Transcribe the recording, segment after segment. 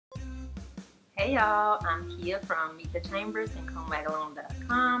Hey y'all, I'm Kia from Meet the Chambers and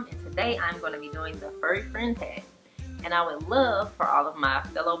ComeBackAlone.com, and today I'm going to be doing the Furry Friend Tag. And I would love for all of my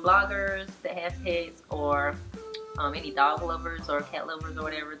fellow bloggers that have pets, or any dog lovers or cat lovers or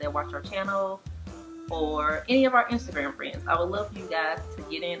whatever that watch our channel, or any of our Instagram friends. I would love for you guys to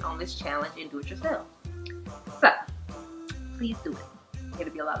get in on this challenge and do it yourself. So, please do it.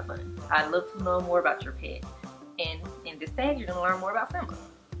 It'll be a lot of fun. I'd love to know more about your pet. And in this tag, you're going to learn more about Simba.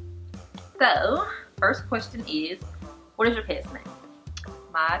 So, first question is, what is your pet's name?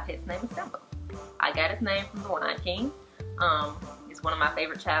 My pet's name is Simba. I got his name from The Lion King. It's one of my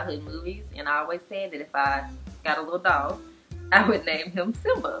favorite childhood movies, and I always said that if I got a little dog, I would name him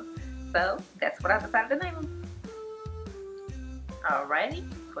Simba. So, that's what I decided to name him. Alrighty,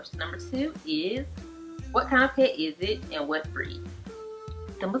 question number 2 is, what kind of pet is it and what breed?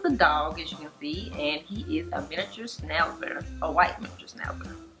 Simba's a dog, as you can see, and he is a miniature Schnauzer, a white miniature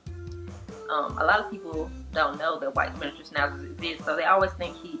Schnauzer. A lot of people don't know that white miniature Schnauzers exist, so they always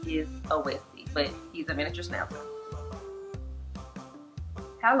think he is a Westie, but he's a miniature Schnauzer.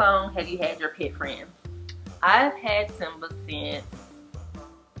 How long have you had your pet friend? I've had Simba since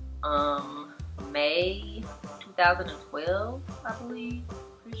May 2012, I believe.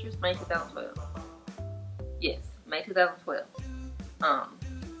 Pretty sure it's May 2012. Yes, May 2012.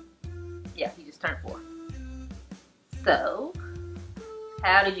 Yeah, he just turned 4. So,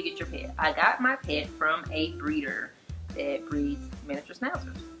 how did you get your pet? I got my pet from a breeder that breeds miniature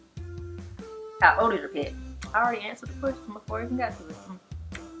Schnauzers. How old is your pet? I already answered the question before I even got to it.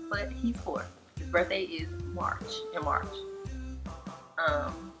 But he's 4. His birthday is in March.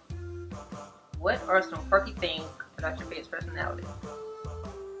 What are some quirky things about your pet's personality?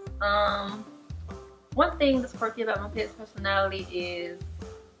 One thing that's quirky about my pet's personality is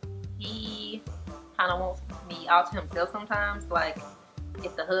he kind of wants me all to himself sometimes. Like,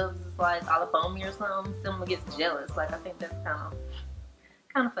 if the hubs is like all up on me or something, Simba gets jealous. Like, I think that's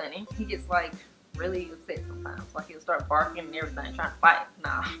kind of funny. He gets like really upset sometimes. Like, he'll start barking and everything, trying to fight.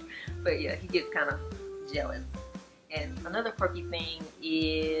 Nah, but yeah, he gets kind of jealous. And another quirky thing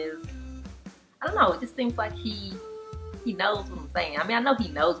is, I don't know, it just seems like he knows what I'm saying. I mean, I know he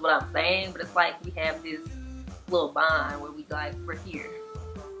knows what I'm saying, but it's like we have this little bond where we're here.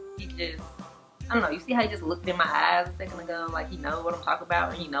 He just, I don't know, you see how he just looked in my eyes a second ago, like he knows what I'm talking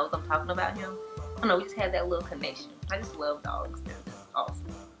about, and he knows I'm talking about him? I don't know, we just had that little connection. I just love dogs. They're just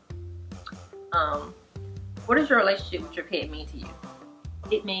awesome. What does your relationship with your pet mean to you?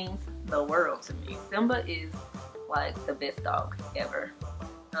 It means the world to me. Simba is like the best dog ever.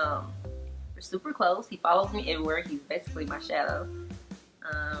 We're super close. He follows me everywhere. He's basically my shadow.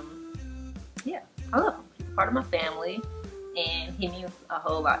 Yeah, I love him. He's a part of my family, and he means a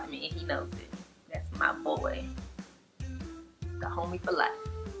whole lot to me, and he knows it. That's my boy. The homie for life.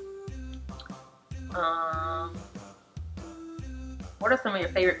 What are some of your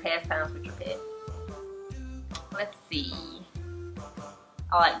favorite pastimes with your pet? Let's see.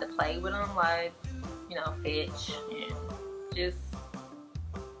 I like to play with them, like, you know, fetch and just,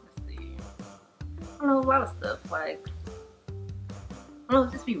 let's see. I don't know, a lot of stuff. Like, I don't know,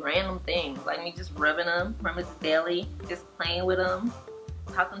 just be random things. Like me just rubbing his belly, just playing with him,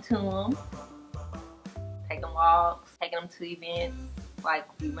 talking to him. Taking walks, taking him to events. Like,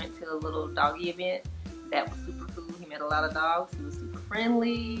 we went to a little doggy event. That was super cool. He met a lot of dogs. He was super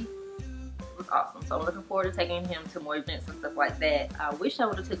friendly. It was awesome. So I'm looking forward to taking him to more events and stuff like that. I wish I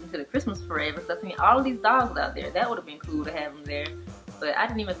would have taken him to the Christmas parade, because I seen all of these dogs out there. That would have been cool to have him there. But I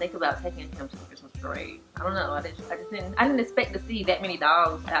didn't even think about taking him to the Christmas parade. I don't know. I didn't expect to see that many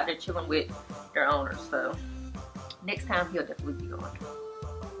dogs out there chilling with their owners. So next time he'll definitely be going.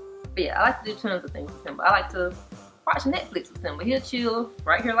 But yeah, I like to do tons of things with Simba. I like to watch Netflix with Simba. He'll chill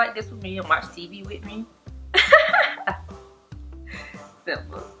right here like this with me and watch TV with me.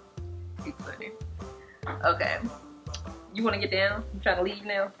 Simba. He's funny. Okay. You want to get down? You trying to leave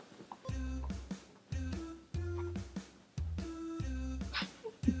now?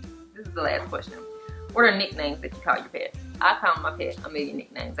 This is the last question. What are nicknames that you call your pet? I call my pet a million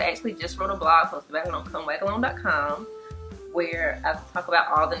nicknames. I actually just wrote a blog posted back on ComeBackAlone.com, where I talk about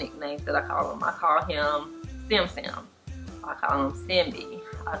all the nicknames that I call him. I call him Sim Sim. I call him Simby.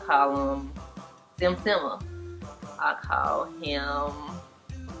 I call him Sim Simma. I call him,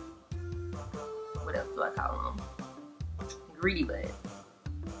 what else do I call him? Greedy Bud,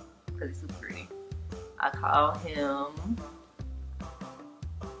 because he's super greedy. I call him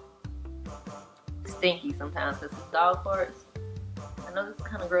Stinky sometimes, because his dog farts. I know this is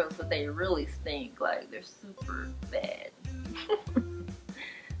kind of gross, but they really stink. Like, they're super bad.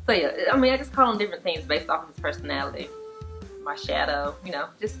 So yeah, I mean, I just call him different things based off of his personality. My shadow, you know,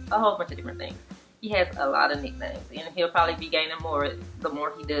 just a whole bunch of different things. He has a lot of nicknames, and he'll probably be gaining more the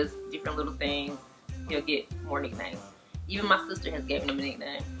more he does different little things. He'll get more nicknames. Even my sister has given him a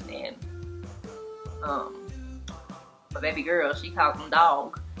nickname, and my baby girl, she calls him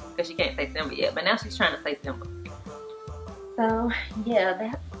Dog because she can't say Simba yet, but now she's trying to say Simba. So yeah,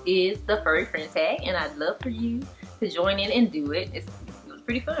 that is the Furry Friend Tag, and I'd love for you to join in and do it. It was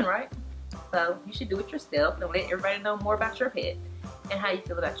pretty fun, right? So you should do it yourself and let everybody know more about your pet and how you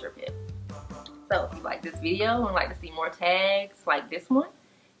feel about your pet. So if you like this video and would like to see more tags like this one,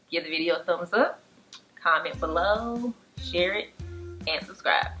 give the video a thumbs up, comment below, share it, and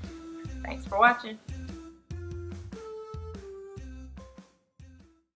subscribe. Thanks for watching.